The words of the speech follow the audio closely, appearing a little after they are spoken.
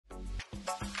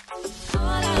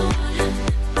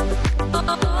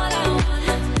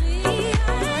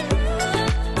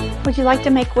Would you like to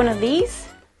make one of these?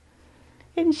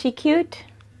 Isn't she cute?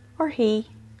 Or he?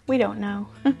 We don't know.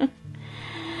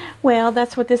 Well,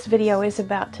 that's what this video is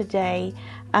about today.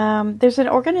 There's an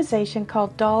organization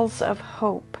called Dolls of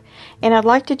Hope, and I'd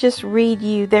like to just read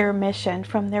you their mission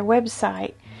from their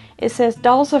website. It says,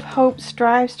 Dolls of Hope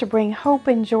strives to bring hope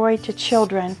and joy to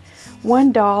children,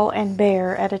 one doll and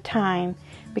bear at a time,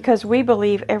 because we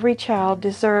believe every child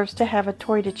deserves to have a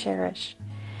toy to cherish.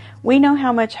 We know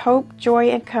how much hope,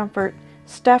 joy, and comfort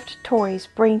stuffed toys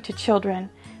bring to children,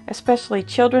 especially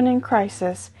children in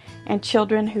crisis and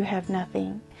children who have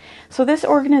nothing. So this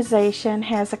organization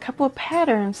has a couple of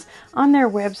patterns on their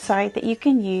website that you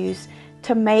can use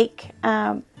to make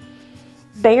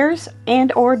bears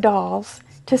and or dolls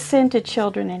to send to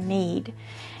children in need.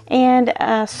 And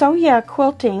Soya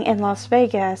Quilting in Las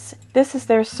Vegas, this is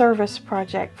their service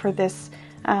project for this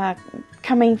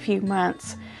coming few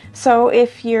months. So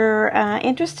if you're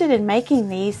interested in making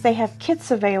these, they have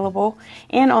kits available,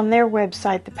 and on their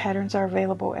website the patterns are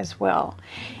available as well.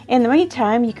 In the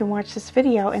meantime, you can watch this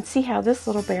video and see how this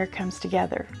little bear comes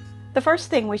together. The first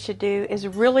thing we should do is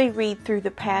really read through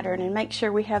the pattern and make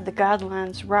sure we have the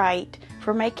guidelines right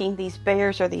for making these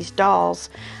bears or these dolls.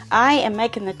 I am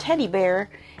making the teddy bear,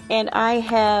 and I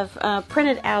have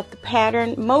printed out the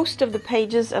pattern, most of the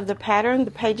pages of the pattern,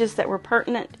 the pages that were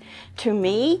pertinent to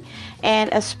me, and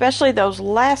especially those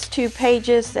last two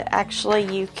pages that actually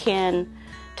you can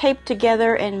tape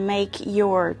together and make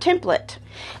your template.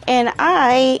 And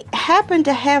I happen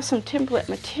to have some template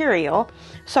material,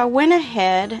 so I went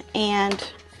ahead and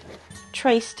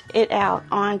traced it out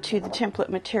onto the template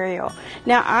material.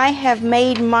 Now I have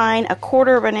made mine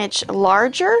 1/4 of an inch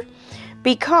larger,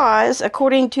 because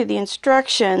according to the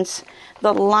instructions,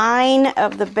 the line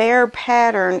of the bear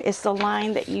pattern is the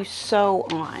line that you sew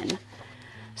on.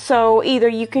 So either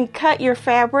you can cut your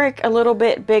fabric a little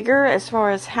bit bigger as far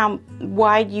as how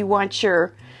wide you want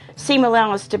your seam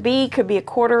allowance to be. Could be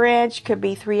 1/4 inch, could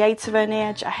be 3/8 of an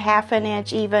inch, 1/2 an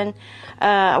inch even.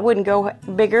 I wouldn't go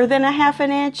bigger than 1/2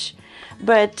 an inch,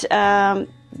 but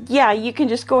yeah, you can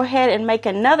just go ahead and make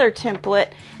another template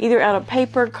either out of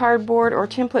paper, cardboard, or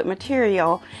template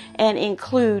material and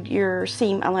include your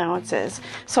seam allowances.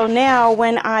 So now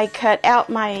when I cut out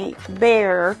my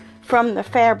bear from the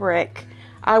fabric,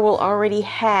 I will already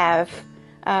have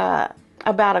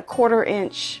about 1/4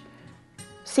 inch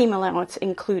seam allowance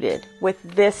included with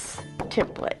this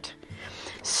template.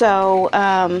 So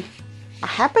I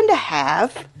happen to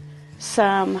have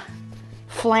some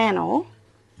flannel.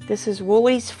 This is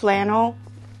Woolies flannel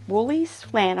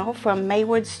from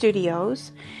Maywood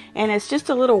Studios, and it's just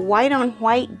a little white on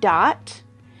white dot.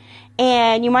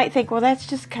 And you might think, well, that's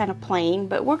just kind of plain,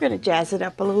 but we're going to jazz it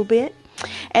up a little bit.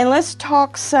 And let's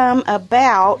talk some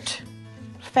about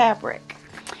fabric.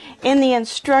 In the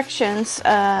instructions,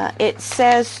 it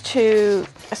says to,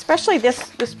 especially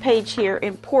this page here,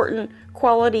 important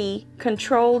quality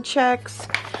control checks.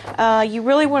 You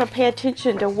really want to pay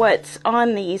attention to what's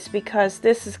on these, because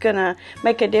this is going to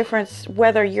make a difference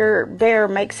whether your bear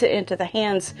makes it into the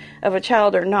hands of a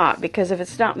child or not, because if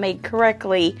it's not made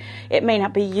correctly, it may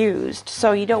not be used.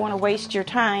 So you don't want to waste your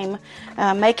time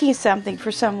making something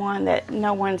for someone that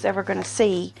no one's ever going to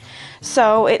see.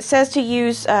 So it says to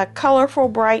use colorful,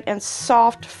 bright, and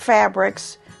soft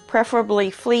fabrics, preferably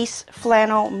fleece,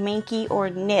 flannel, minky, or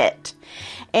knit.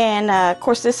 And of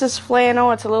course this is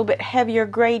flannel. It's a little bit heavier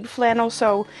grade flannel,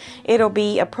 so it'll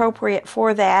be appropriate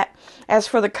for that. As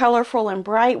for the colorful and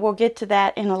bright, we'll get to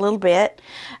that in a little bit.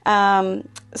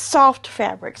 Soft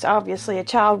fabrics, obviously a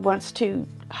child wants to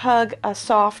hug a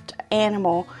soft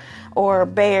animal or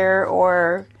bear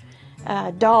or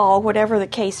doll, whatever the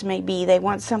case may be. They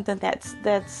want something that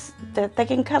they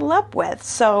can cuddle up with.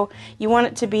 So you want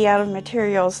it to be out of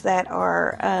materials that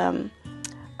are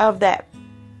of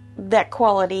that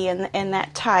quality and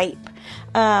that type.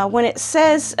 When it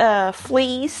says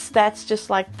fleece, that's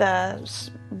just like the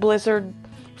blizzard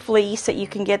fleece that you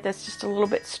can get that's just a little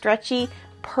bit stretchy.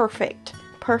 Perfect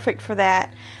for that.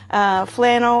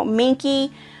 Flannel,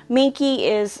 minky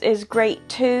is great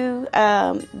too.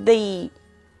 The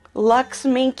Luxe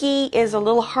Minky is a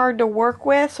little hard to work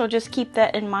with, so just keep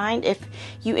that in mind if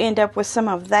you end up with some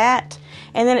of that.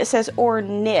 And then it says or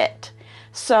knit.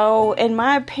 So in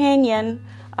my opinion,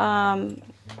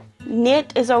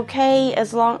 knit is okay,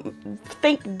 as long,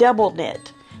 think double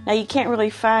knit. Now you can't really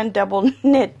find double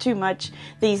knit too much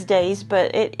these days,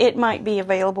 but it might be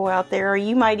available out there, or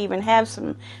you might even have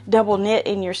some double knit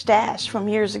in your stash from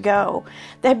years ago.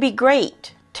 That'd be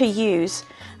great to use.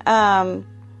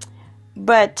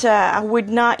 But I would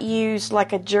not use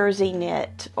like a jersey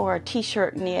knit or a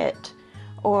t-shirt knit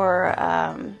or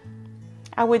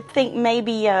I would think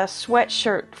maybe a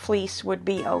sweatshirt fleece would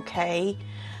be okay.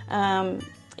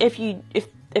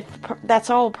 If that's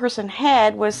all a person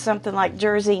had was something like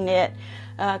jersey knit,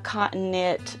 cotton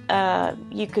knit,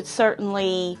 you could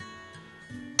certainly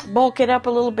bulk it up a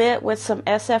little bit with some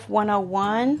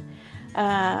SF101,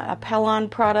 a Pellon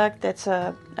product that's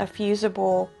a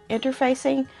fusible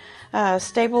interfacing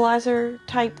stabilizer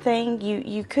type thing.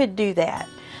 You could do that.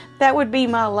 That would be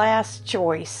my last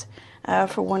choice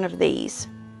for one of these.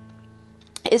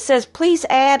 It says, please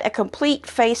add a complete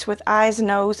face with eyes,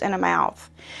 nose, and a mouth.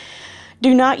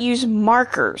 Do not use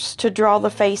markers to draw the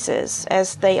faces,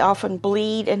 as they often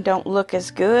bleed and don't look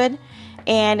as good.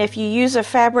 And if you use a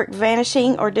fabric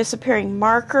vanishing or disappearing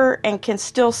marker and can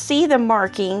still see the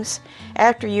markings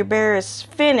after your bear is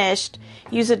finished,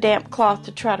 use a damp cloth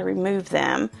to try to remove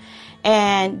them.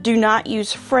 And do not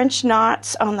use French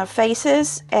knots on the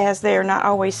faces, as they are not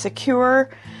always secure.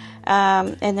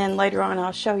 And then later on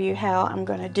I'll show you how I'm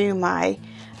going to do my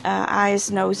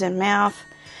eyes, nose, and mouth.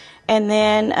 And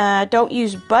then don't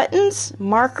use buttons,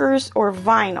 markers, or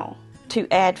vinyl to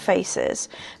add faces.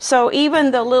 So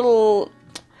even the little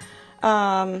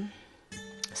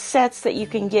sets that you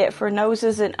can get for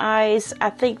noses and eyes, I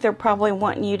think they're probably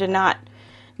wanting you to not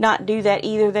do that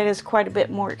either. That is quite a bit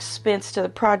more expense to the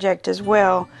project as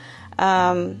well.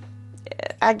 I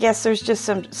guess there's just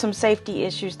some safety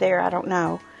issues there. I don't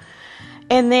know.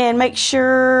 And then make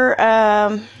sure,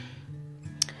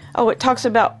 it talks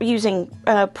about using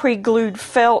pre-glued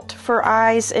felt for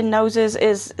eyes and noses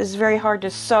is very hard to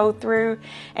sew through,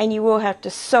 and you will have to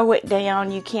sew it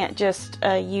down. You can't just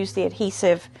use the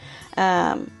adhesive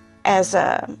as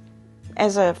a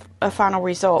final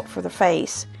result for the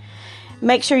face.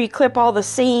 Make sure you clip all the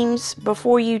seams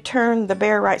before you turn the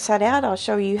bear right side out. I'll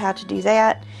show you how to do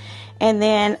that. And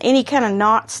then any kind of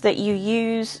knots that you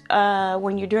use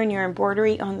when you're doing your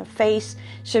embroidery on the face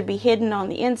should be hidden on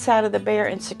the inside of the bear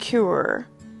and secure.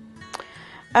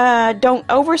 Don't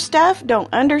overstuff, don't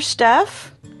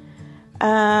understuff.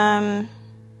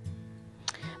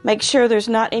 Make sure there's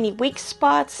not any weak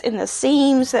spots in the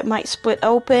seams that might split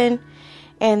open.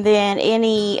 And then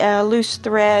any loose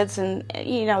threads and,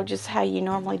 just how you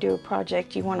normally do a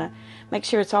project. You want to make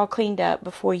sure it's all cleaned up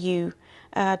before you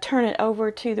turn it over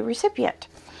to the recipient.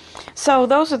 So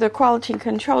those are the quality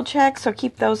control checks, so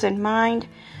keep those in mind.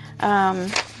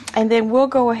 And then we'll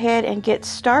go ahead and get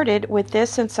started with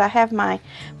this since I have my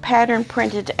pattern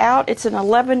printed out. It's an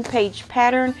 11-page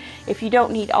pattern. If you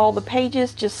don't need all the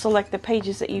pages, just select the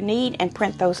pages that you need and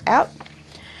print those out.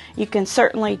 You can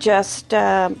certainly just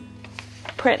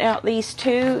print out these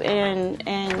two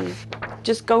and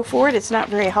just go for it. It's not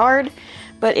very hard,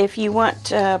 but if you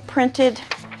want printed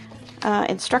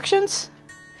instructions,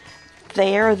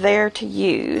 they are there to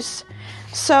use.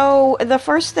 So the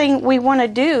first thing we want to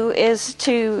do is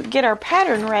to get our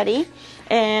pattern ready,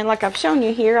 and like I've shown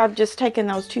you here, I've just taken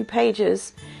those 2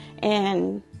 pages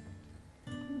and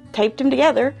taped them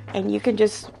together, and you can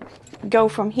just go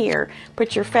from here.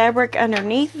 Put your fabric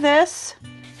underneath this,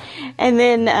 and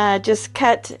then just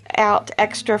cut out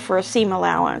extra for a seam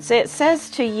allowance. It says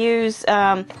to use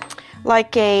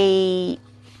like a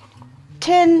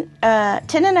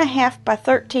 10.5 by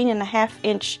 13.5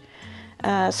 inch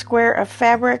square of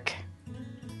fabric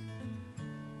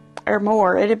or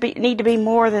more. It'd need to be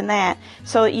more than that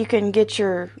so that you can get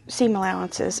your seam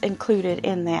allowances included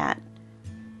in that.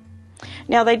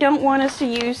 Now they don't want us to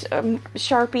use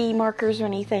Sharpie markers or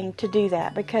anything to do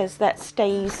that because that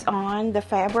stays on the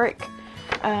fabric.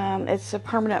 It's a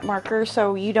permanent marker,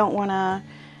 so you don't want to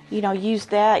use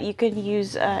that. You can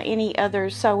use any other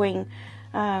sewing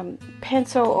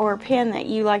pencil or pen that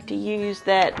you like to use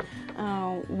that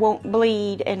won't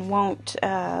bleed and won't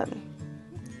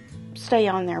stay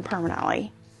on there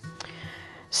permanently.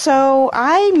 So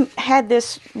I had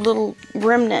this little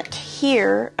remnant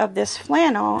here of this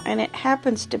flannel, and it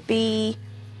happens to be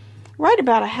right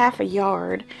about a half a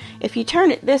yard. If you turn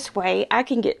it this way, I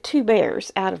can get 2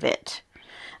 bears out of it.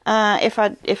 If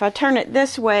I turn it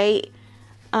this way,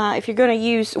 if you're going to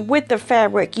use with the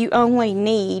fabric, you only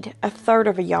need 1/3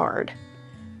 of a yard,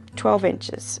 12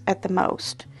 inches at the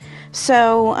most.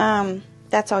 So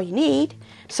that's all you need.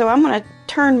 So I'm going to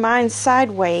turn mine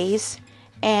sideways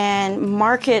and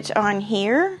mark it on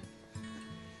here.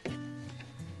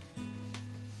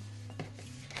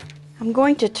 I'm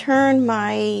going to turn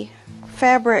my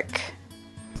fabric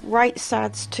right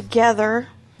sides together.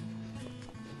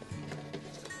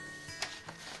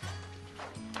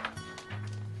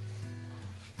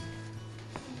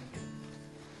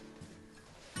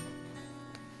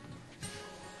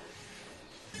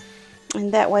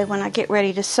 And that way when I get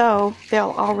ready to sew,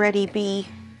 they'll already be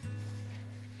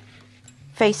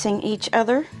facing each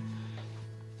other.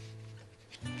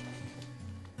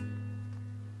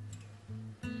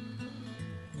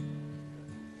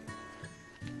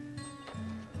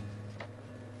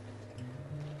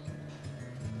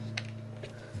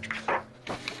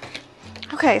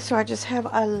 Okay, so I just have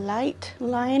a light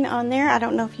line on there. I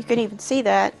don't know if you can even see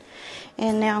that.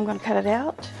 And now I'm going to cut it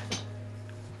out.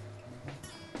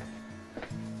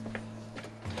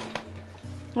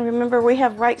 Remember, we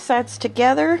have right sides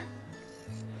together,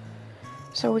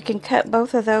 so we can cut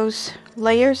both of those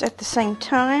layers at the same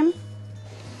time.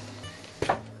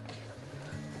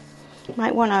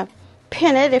 Might want to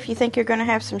pin it if you think you're going to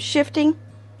have some shifting.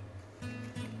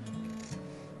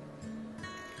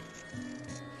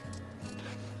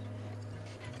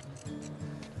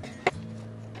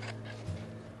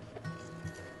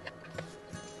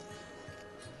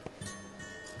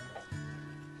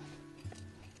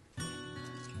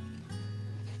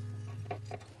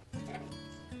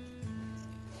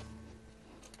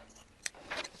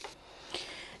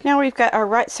 Now we've got our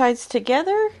right sides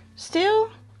together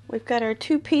still. We've got our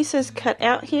two pieces cut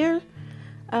out here.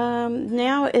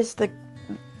 Now is the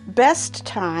best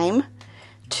time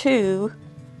to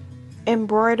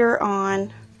embroider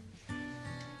on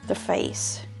the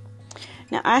face.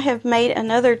 Now I have made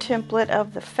another template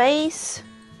of the face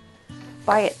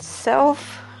by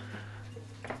itself.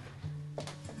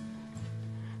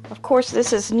 Of course,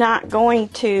 this is not going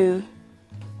to,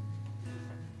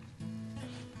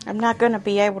 I'm not going to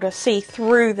be able to see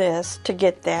through this to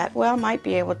get that. Well, I might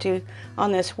be able to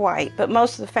on this white, but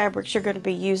most of the fabrics you're going to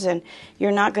be using,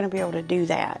 you're not going to be able to do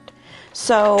that.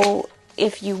 So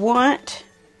if you want,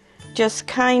 just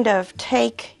kind of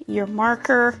take your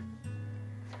marker.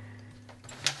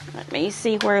 Let me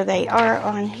see where they are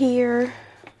on here.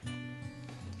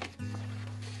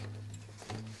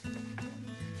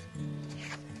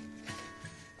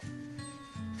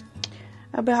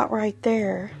 About right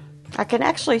there. I can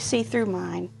actually see through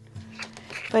mine,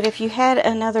 but if you had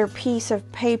another piece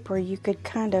of paper, you could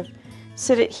kind of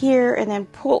sit it here and then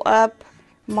pull up,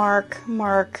 mark,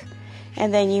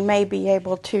 and then you may be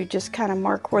able to just kind of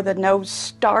mark where the nose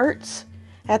starts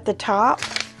at the top,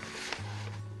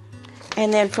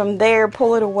 and then from there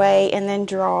pull it away and then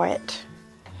draw it.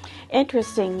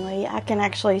 Interestingly, I can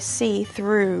actually see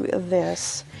through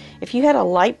this. If you had a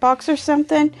light box or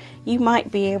something, you might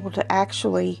be able to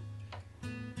actually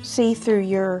see through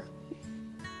your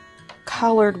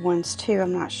colored ones too.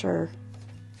 I'm not sure.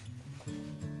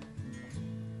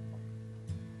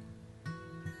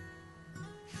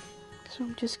 So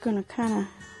I'm just going to kind of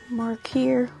mark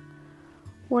here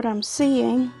what I'm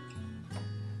seeing.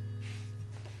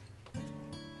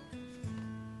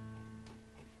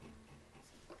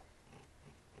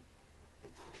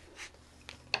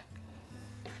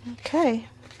 Okay.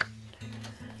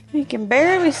 You can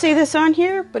barely see this on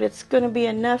here, but it's going to be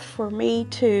enough for me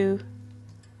to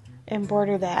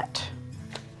embroider that.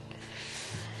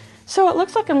 So it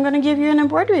looks like I'm going to give you an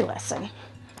embroidery lesson.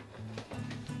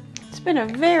 It's been a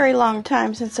very long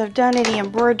time since I've done any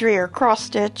embroidery or cross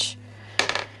stitch.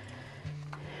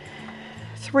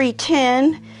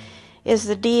 310 is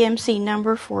the DMC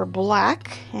number for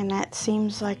black, and that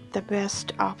seems like the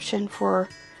best option for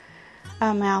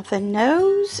a mouth and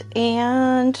nose.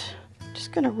 And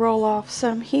just going to roll off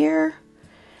some here,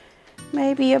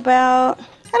 maybe about,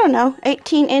 I don't know,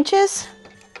 18 inches.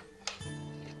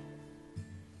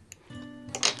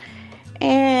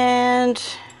 And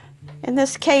in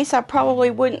this case, I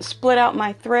probably wouldn't split out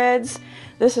my threads.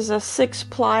 This is a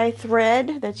 6-ply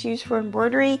thread that's used for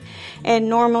embroidery, and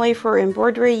normally for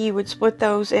embroidery you would split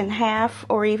those in half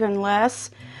or even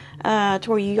less to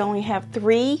where you only have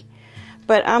 3.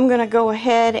 But I'm going to go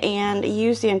ahead and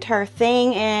use the entire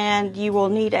thing, and you will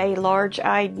need a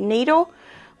large-eyed needle,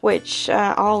 which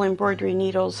all embroidery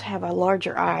needles have a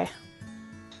larger eye.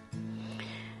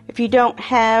 If you don't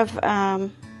have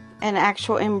an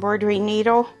actual embroidery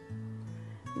needle,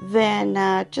 then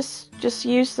just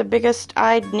use the biggest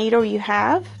eyed needle you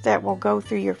have that will go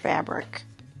through your fabric.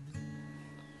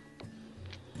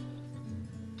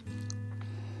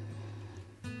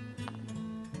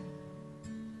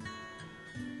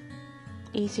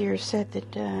 Easier said than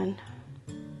done.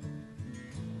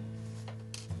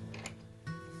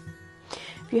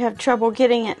 If you have trouble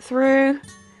getting it through,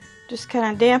 just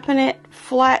kind of dampen it,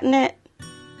 flatten it,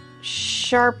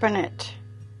 sharpen it.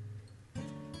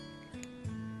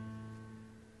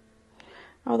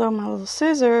 Although my little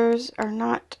scissors are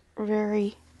not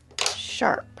very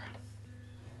sharp.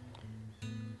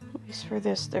 At least for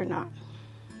this, they're not.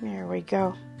 There we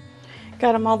go.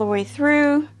 Got them all the way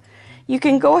through. You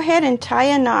can go ahead and tie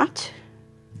a knot.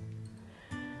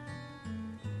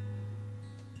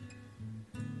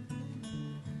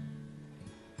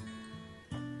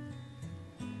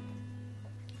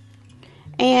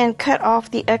 and cut off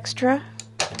the extra.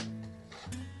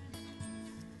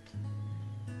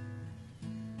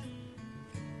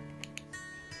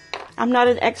 I'm not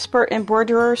an expert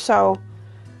embroiderer, so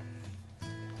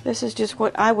this is just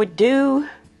what I would do.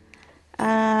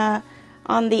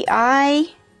 On the eye,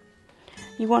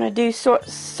 you want to do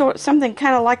something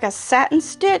kind of like a satin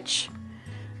stitch.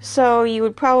 So you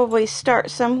would probably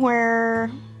start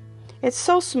somewhere, it's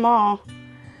so small,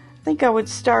 I think I would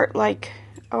start like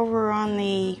over on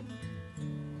the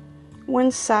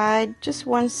one side, just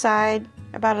one side,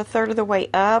 about a third of the way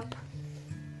up.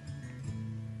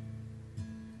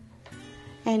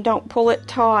 And don't pull it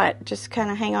taut, just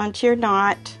kind of hang on to your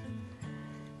knot.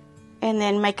 And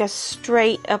then make a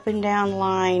straight up and down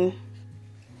line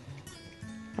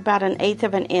about 1/8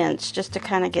 of an inch just to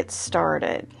kind of get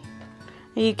started.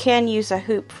 You can use a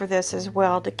hoop for this as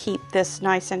well to keep this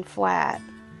nice and flat.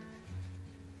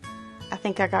 I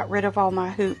think I got rid of all my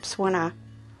hoops when I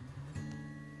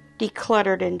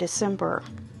decluttered in December.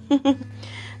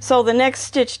 So the next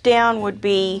stitch down would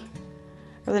be,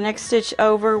 or the next stitch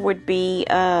over would be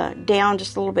down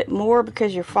just a little bit more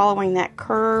because you're following that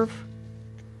curve.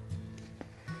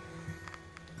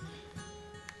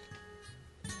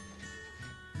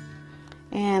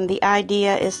 And the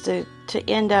idea is to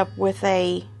end up with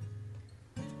a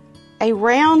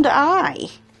round eye.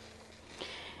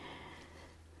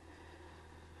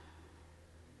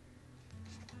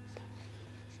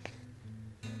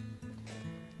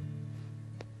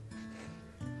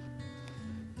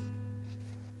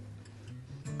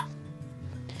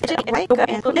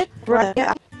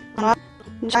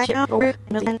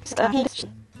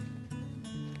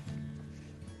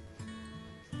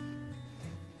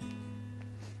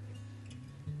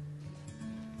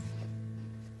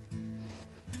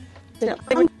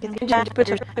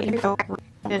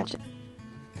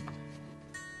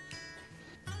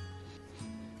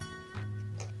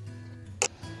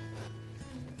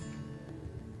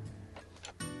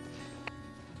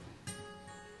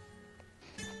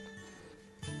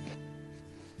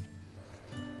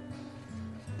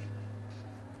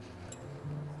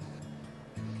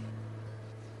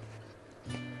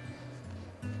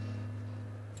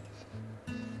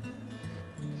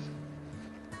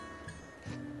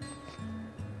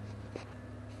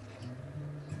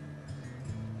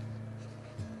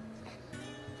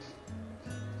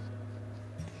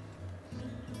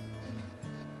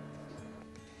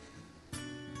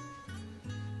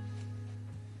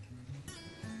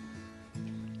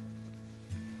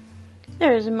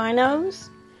 There's my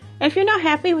nose. And if you're not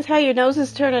happy with how your nose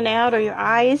is turning out or your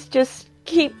eyes, just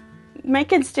keep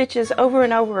making stitches over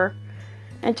and over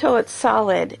until it's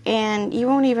solid, and you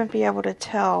won't even be able to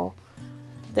tell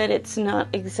that it's not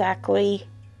exactly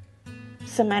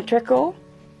symmetrical.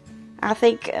 I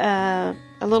think a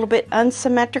little bit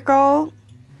unsymmetrical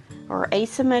or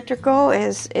asymmetrical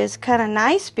is kind of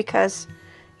nice because,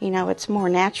 you know, it's more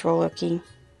natural looking.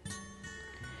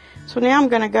 So now I'm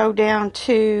going to go down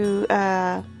to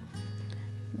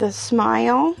the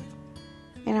smile,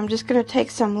 and I'm just going to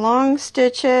take some long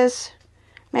stitches,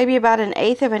 maybe about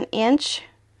 1/8 of an inch,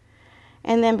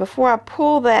 and then before I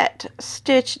pull that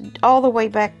stitch all the way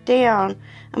back down,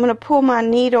 I'm going to pull my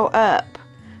needle up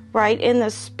right in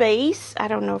the space. I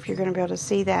don't know if you're going to be able to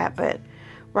see that, but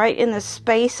right in the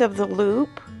space of the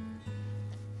loop,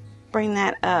 bring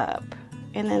that up,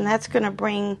 and then that's going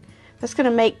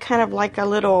to make kind of like a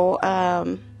little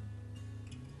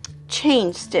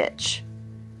chain stitch.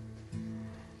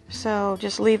 So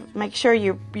just make sure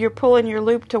you're pulling your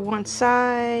loop to one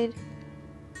side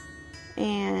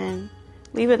and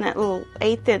leaving that little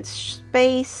 1/8 inch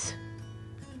space,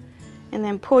 and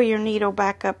then pull your needle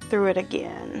back up through it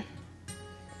again.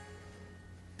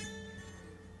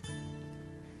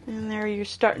 And there you're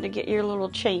starting to get your little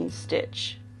chain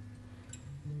stitch.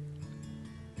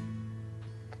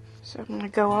 So I'm going to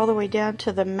go all the way down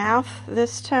to the mouth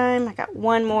this time. I got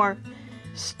one more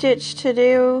stitch to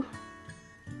do.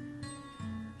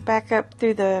 Back up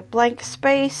through the blank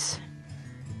space.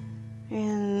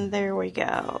 And there we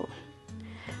go.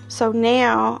 So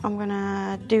now I'm going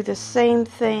to do the same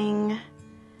thing.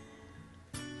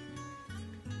 I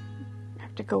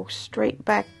have to go straight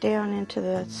back down into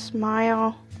the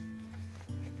smile.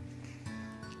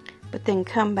 But then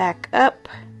come back up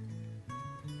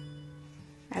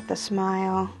at the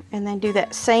smile, and then do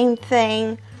that same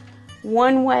thing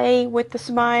one way with the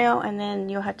smile, and then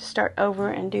you'll have to start over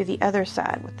and do the other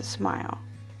side with the smile.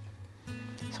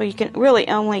 So you can really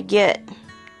only get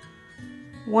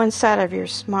one side of your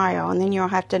smile, and then you'll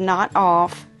have to knot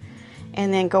off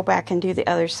and then go back and do the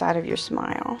other side of your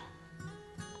smile.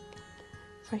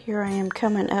 So here I am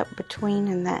coming up between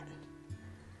in that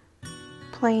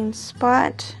plain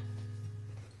spot,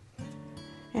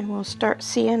 and we'll start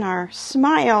seeing our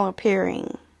smile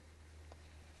appearing.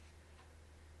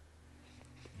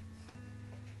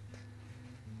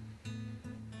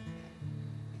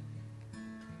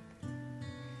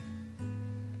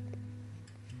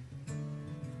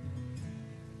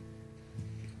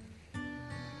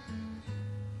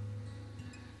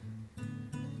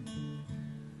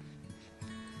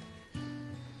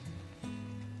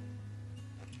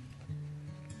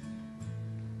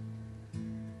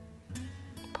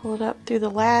 Pull it up through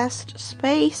the last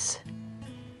space,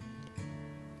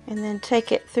 and then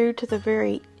take it through to the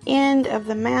very end of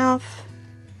the mouth.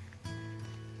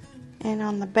 And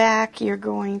on the back, you're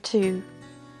going to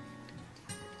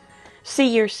see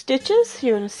your stitches.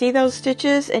 You're going to see those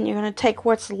stitches, and you're going to take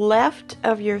what's left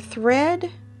of your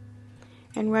thread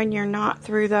and run your knot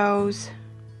through those.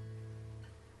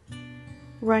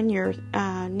 Run your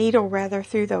needle rather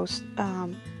through those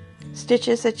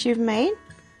stitches that you've made.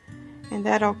 And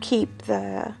that'll keep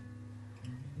the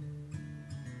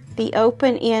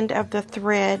open end of the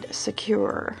thread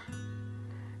secure.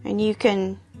 And you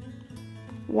can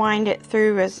wind it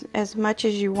through as much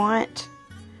as you want,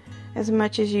 as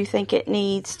much as you think it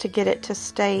needs to get it to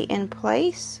stay in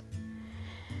place.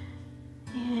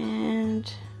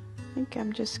 And I think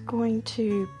I'm just going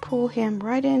to pull him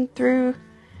right in through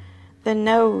the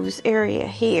nose area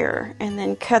here and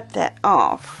then cut that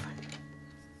off.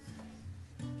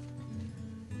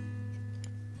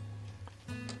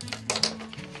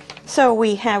 So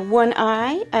we have one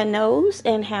eye, a nose,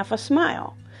 and half a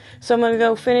smile. So I'm going to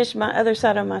go finish my other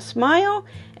side of my smile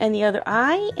and the other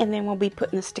eye, and then we'll be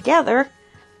putting this together.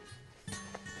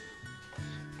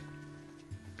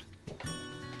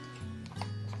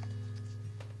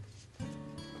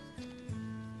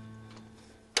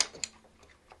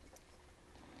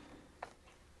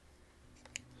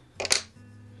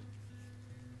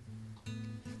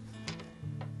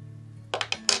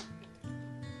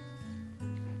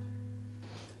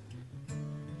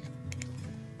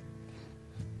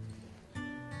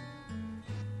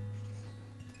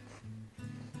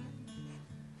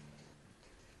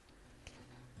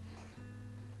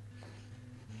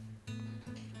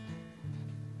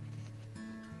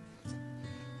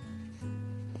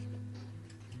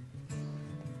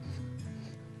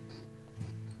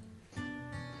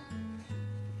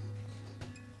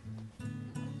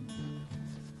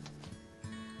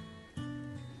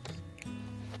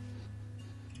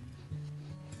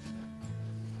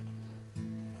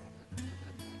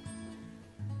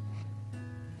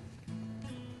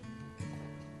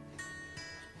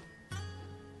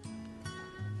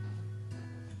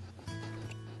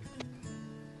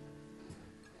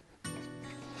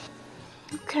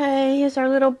 Okay, here's our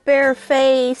little bear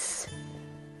face.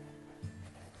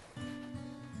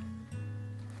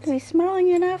 Is he smiling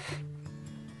enough?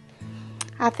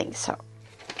 I think so.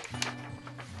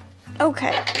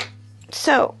 Okay,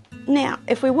 so now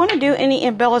if we want to do any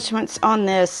embellishments on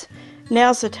this,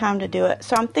 now's the time to do it.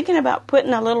 So I'm thinking about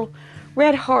putting a little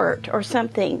red heart or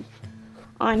something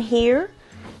on here,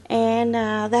 and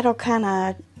that'll kind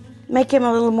of make him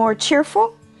a little more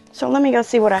cheerful. So let me go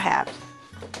see what I have.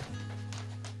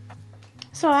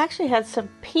 So I actually had some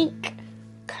pink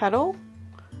cuddle,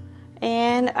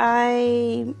 and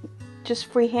I just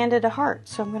freehanded a heart.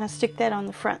 So I'm going to stick that on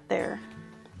the front there.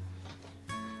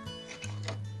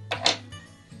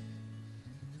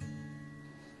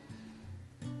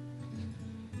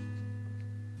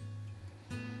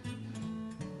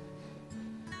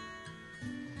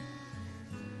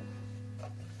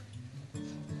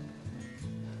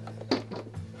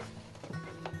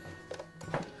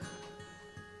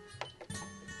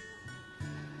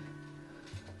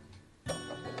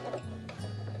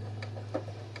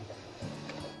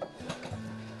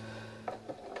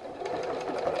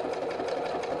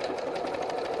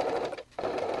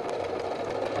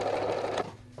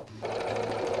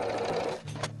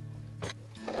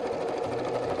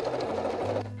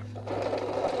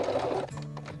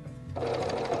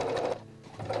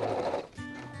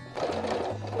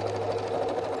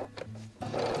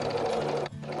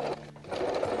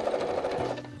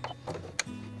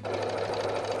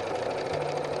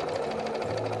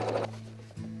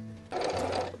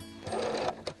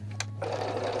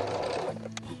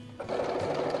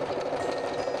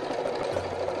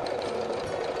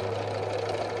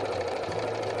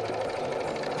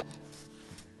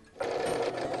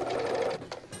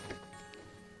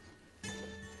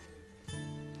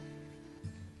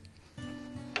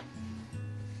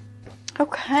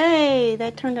 Okay,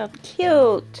 that turned out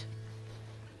cute.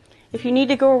 If you need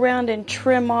to go around and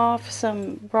trim off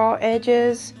some raw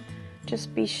edges,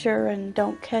 Just be sure and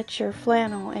don't catch your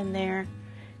flannel in there.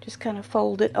 Just kind of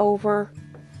fold it over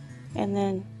and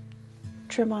then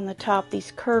trim on the top.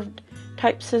 These curved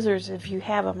type scissors, if you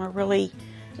have them, are really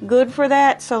good for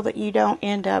that, so that you don't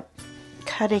end up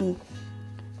cutting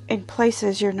in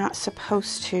places you're not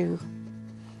supposed to,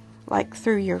 like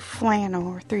through your flannel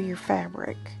or through your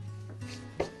fabric.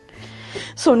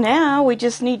 So now we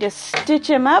just need to stitch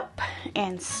them up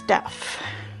and stuff.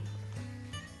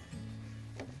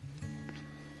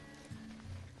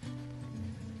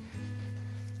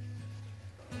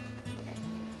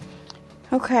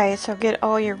 Okay, so get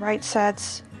all your right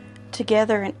sides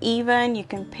together and even. You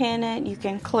can pin it, you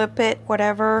can clip it,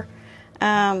 whatever.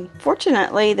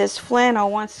 Fortunately, this flannel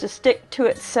wants to stick to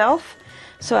itself,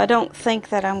 so I don't think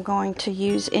that I'm going to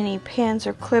use any pins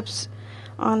or clips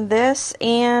on this.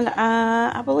 And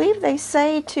I believe they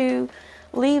say to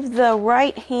leave the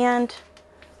right hand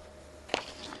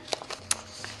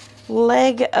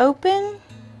leg open.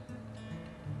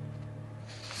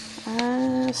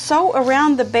 Sew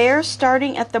around the bear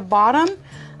starting at the bottom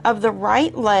of the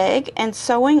right leg and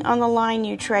sewing on the line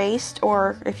you traced,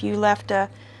 or if you left a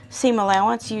seam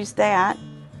allowance, use that,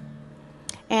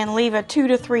 and leave a 2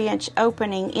 to 3 inch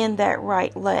opening in that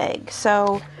right leg.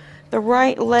 So the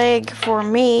right leg for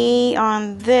me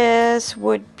on this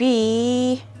would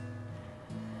be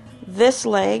this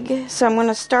leg. So I'm going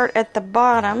to start at the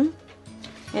bottom.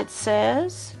 It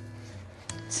says,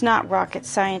 it's not rocket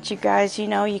science, you guys. You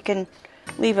know, you can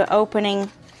leave an opening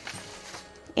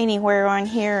anywhere on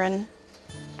here and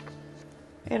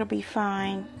it'll be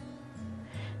fine.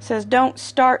 It says don't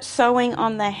start sewing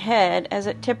on the head, as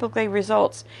it typically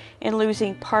results in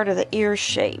losing part of the ear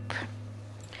shape.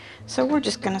 So we're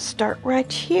just going to start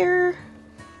right here,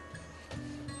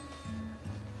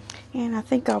 and I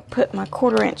think I'll put my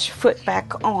 1/4 inch foot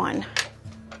back on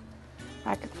if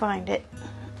I can find it.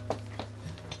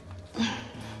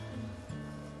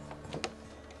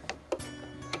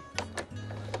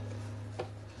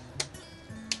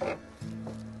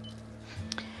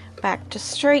 Back to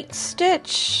straight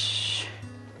stitch.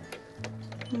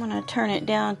 I'm going to turn it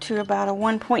down to about a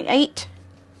 1.8.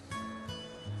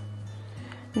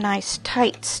 Nice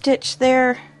tight stitch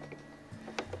there.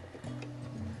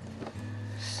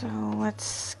 So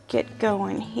let's get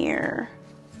going here.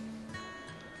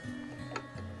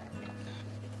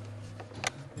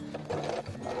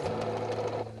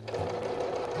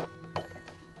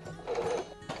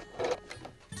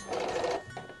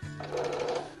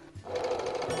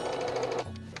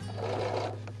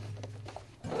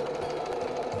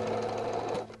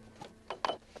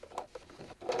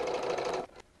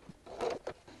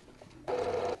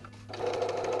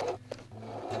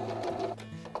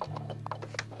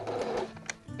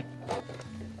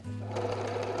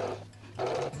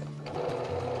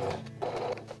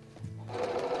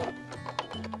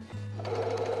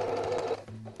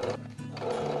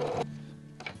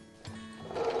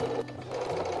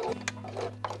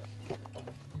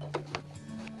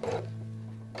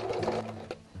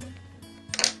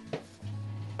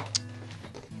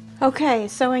 Okay,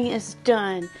 sewing is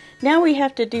done. Now we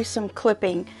have to do some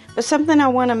clipping. But something I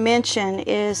want to mention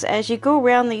is, as you go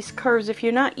around these curves, if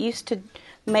you're not used to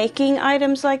making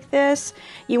items like this,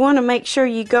 you want to make sure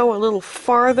you go a little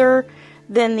farther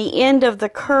than the end of the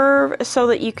curve so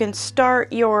that you can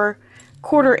start your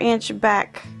 1/4 inch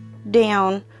back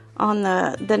down on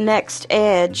the next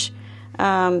edge.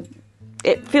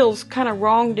 It feels kind of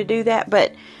wrong to do that,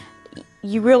 but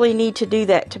you really need to do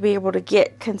that to be able to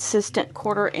get consistent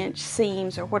 1/4 inch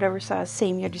seams, or whatever size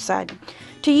seam you decide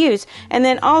to use. And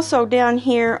then also down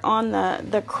here on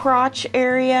the crotch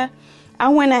area, I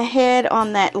went ahead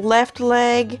on that left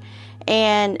leg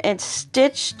and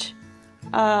stitched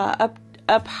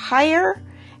up higher,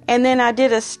 and then I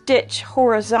did a stitch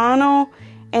horizontal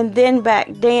and then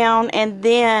back down, and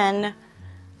then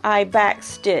I back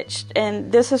stitched,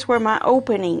 and this is where my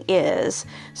opening is.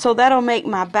 So that'll make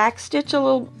my back stitch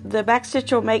the back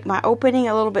stitch will make my opening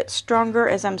a little bit stronger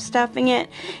as I'm stuffing it.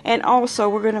 And also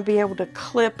we're going to be able to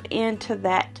clip into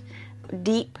that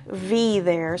deep V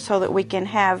there so that we can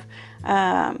have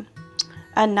a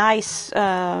nice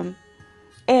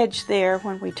edge there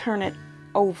when we turn it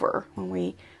over, when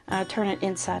we turn it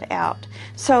inside out.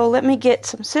 So let me get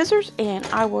some scissors and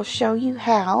I will show you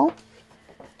how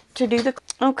to do the.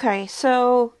 Okay,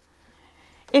 so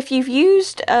if you've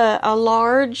used a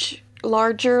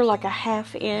larger, like a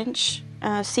 1/2 inch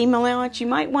seam allowance, you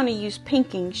might want to use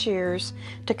pinking shears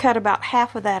to cut about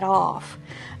half of that off.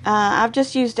 I've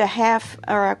just used a 1/2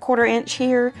 or a 1/4 inch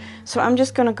here, so I'm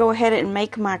just going to go ahead and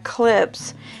make my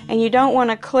clips. And you don't want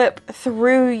to clip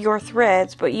through your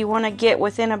threads, but you want to get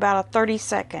within about a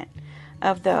 30-second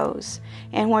of those.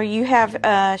 And where you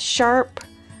have sharp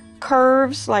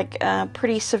curves, like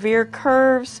pretty severe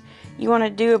curves, you want to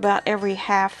do about every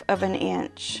 1/2 of an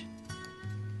inch.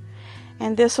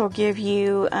 And this will give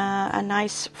you a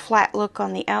nice flat look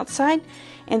on the outside.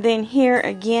 And then here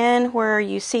again, where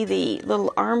you see the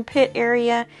little armpit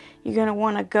area, you're going to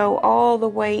want to go all the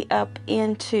way up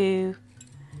into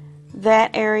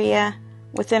that area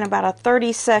within about a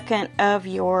 32nd of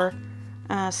your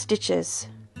stitches.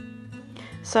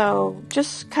 So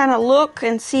just kind of look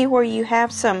and see where you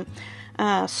have some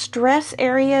stress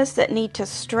areas that need to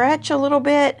stretch a little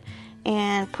bit,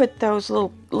 and put those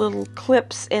little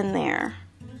clips in there.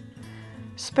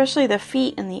 Especially the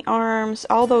feet and the arms,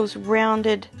 all those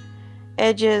rounded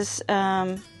edges.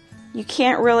 You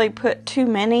can't really put too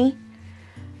many,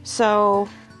 so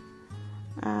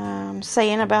I'm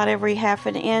saying about every 1/2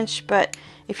 an inch, but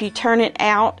if you turn it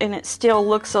out and it still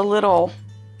looks a little,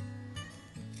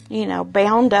 you know,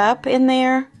 bound up in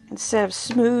there instead of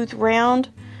smooth round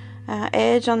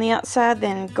edge on the outside,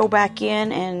 then go back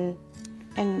in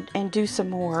and do some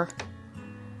more.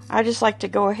 I just like to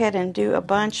go ahead and do a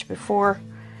bunch before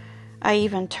I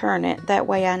even turn it. That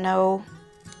way I know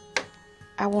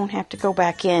I won't have to go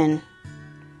back in.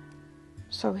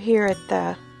 So here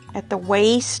at the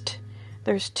waist,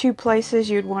 there's 2 places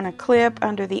you'd want to clip,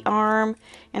 under the arm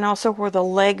and also where the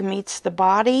leg meets the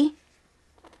body.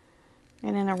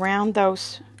 And then around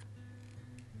those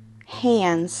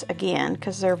hands again,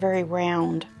 because they're very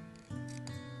round.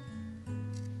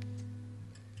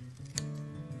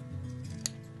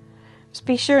 Just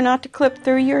be sure not to clip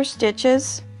through your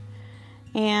stitches.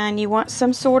 And you want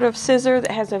some sort of scissor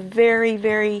that has a very,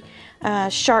 very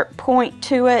sharp point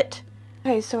to it.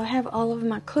 Okay, so I have all of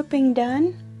my clipping done.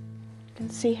 You can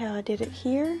see how I did it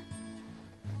here.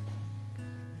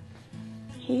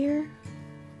 Here.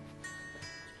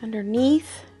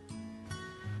 Underneath.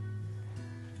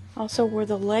 Also where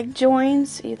the leg joins.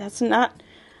 See, that's not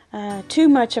too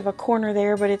much of a corner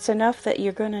there, but it's enough that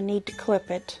you're going to need to clip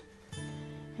it.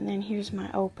 And then here's my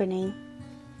opening.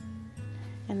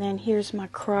 And then here's my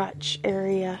crotch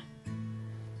area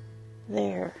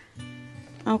there.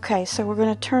 Okay, so we're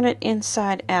going to turn it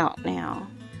inside out now.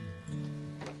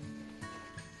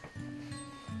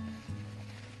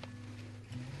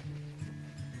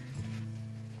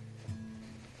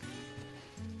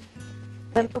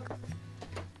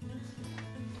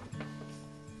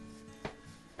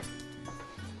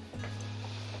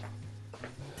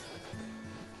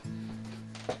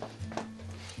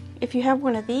 If you have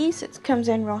one of these, it comes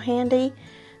in real handy.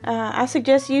 I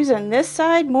suggest using this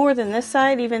side more than this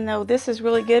side, even though this is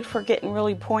really good for getting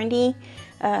really pointy,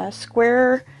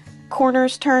 square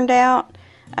corners turned out.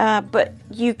 But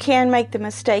you can make the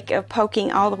mistake of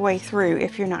poking all the way through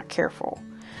if you're not careful.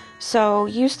 So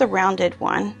use the rounded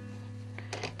one.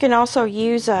 You can also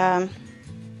use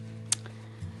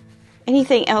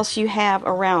anything else you have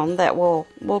around that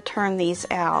will turn these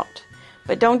out.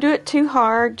 But don't do it too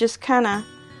hard, just kind of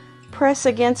press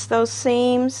against those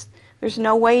seams. There's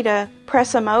no way to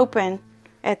press them open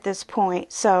at this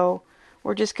point, so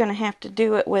we're just going to have to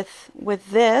do it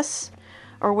with this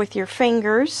or with your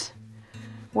fingers,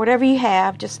 whatever you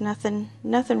have. Just nothing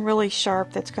really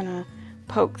sharp that's going to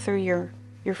poke through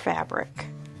your fabric.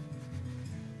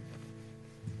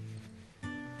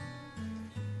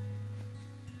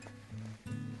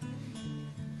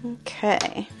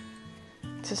 Okay,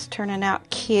 this is turning out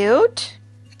cute.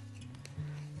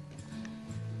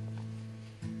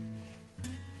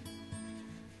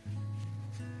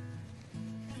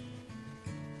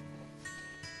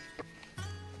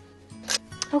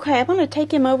 Okay, I'm going to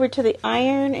take him over to the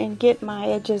iron and get my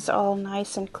edges all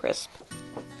nice and crisp.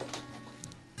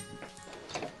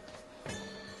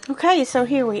 Okay, so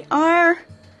here we are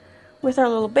with our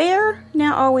little bear.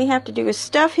 Now all we have to do is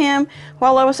stuff him.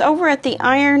 While I was over at the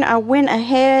iron, I went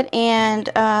ahead and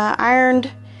ironed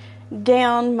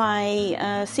down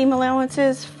my seam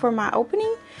allowances for my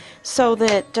opening so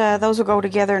that those will go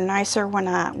together nicer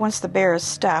once the bear is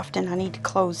stuffed, and I need to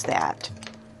close that.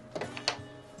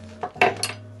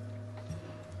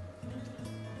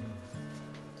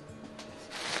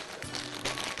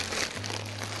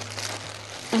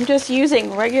 I'm just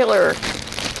using regular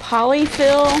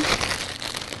Polyfill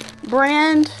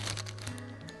brand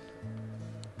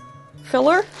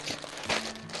filler.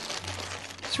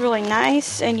 It's really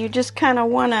nice, and you just kind of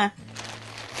want to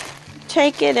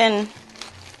take it and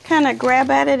kind of grab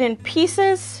at it in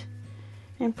pieces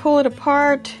and pull it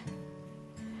apart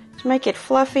to make it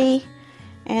fluffy,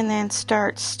 and then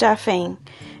start stuffing.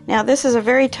 Now this is a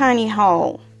very tiny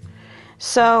hole,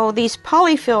 so these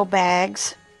Polyfill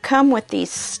bags come with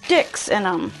these sticks in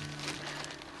them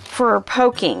for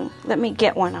poking. Let me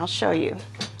get one, I'll show you.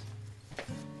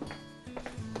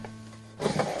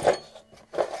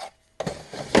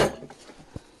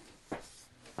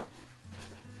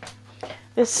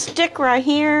 This stick right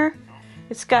here,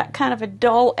 it's got kind of a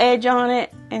dull edge on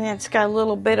it, and it's got a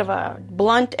little bit of a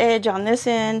blunt edge on this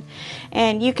end.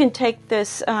 And you can take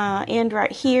this end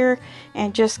right here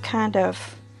and just kind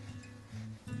of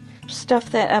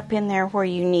stuff that up in there where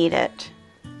you need it.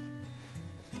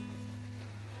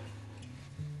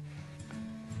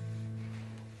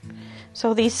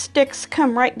 So these sticks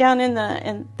come right down in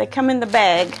they come in the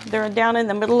bag. They're down in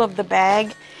the middle of the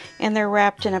bag, and they're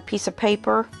wrapped in a piece of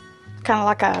paper, kind of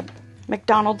like a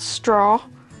McDonald's straw.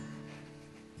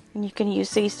 And you can use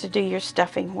these to do your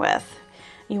stuffing with.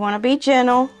 You want to be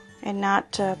gentle and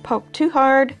not poke too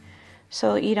hard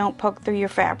so that you don't poke through your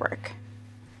fabric.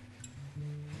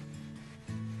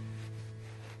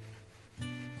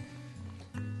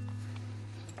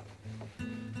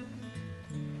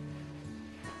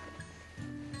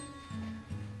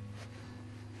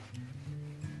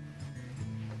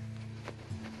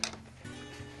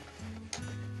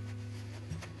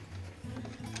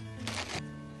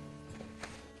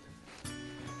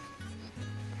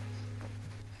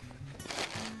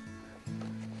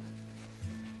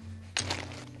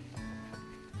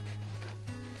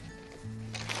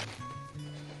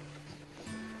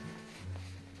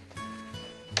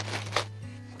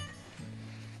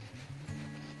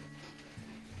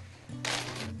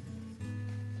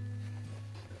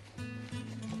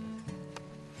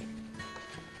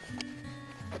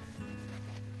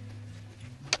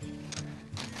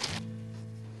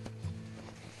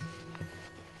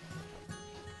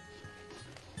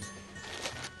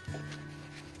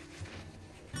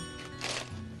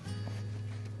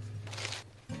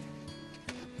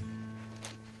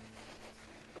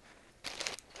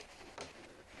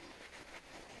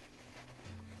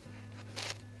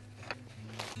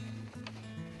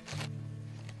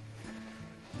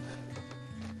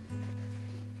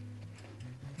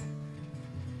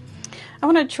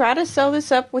 I'm going to try to sew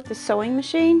this up with the sewing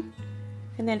machine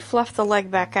and then fluff the leg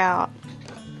back out.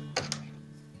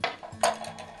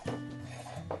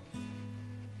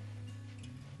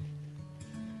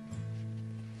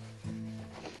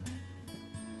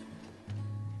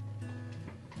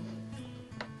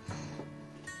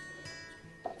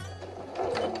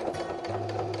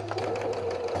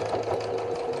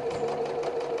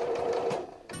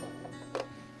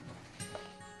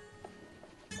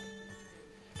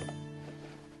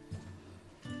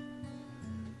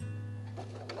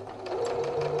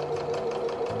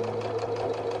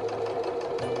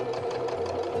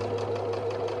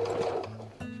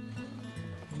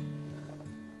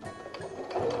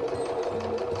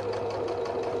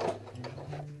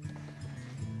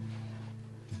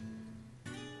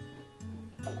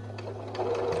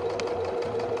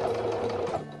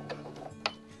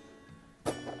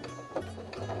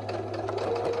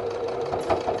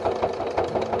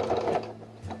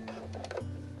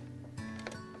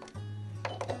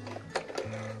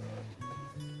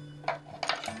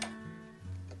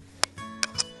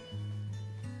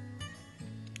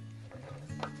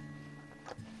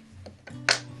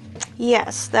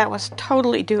 Yes, that was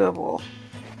totally doable.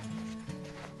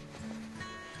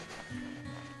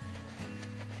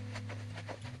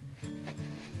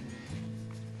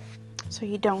 So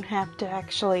you don't have to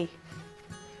actually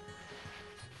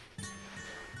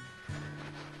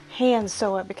hand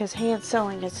sew it, because hand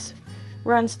sewing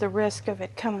runs the risk of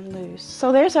it coming loose.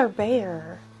 So there's our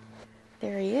bear.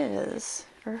 There he is,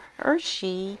 or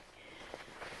she.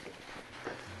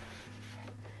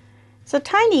 It's a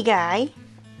tiny guy.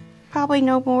 Probably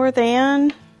no more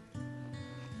than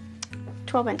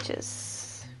 12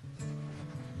 inches.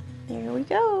 There we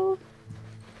go.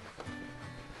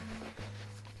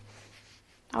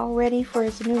 All ready for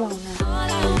his new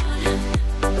owner.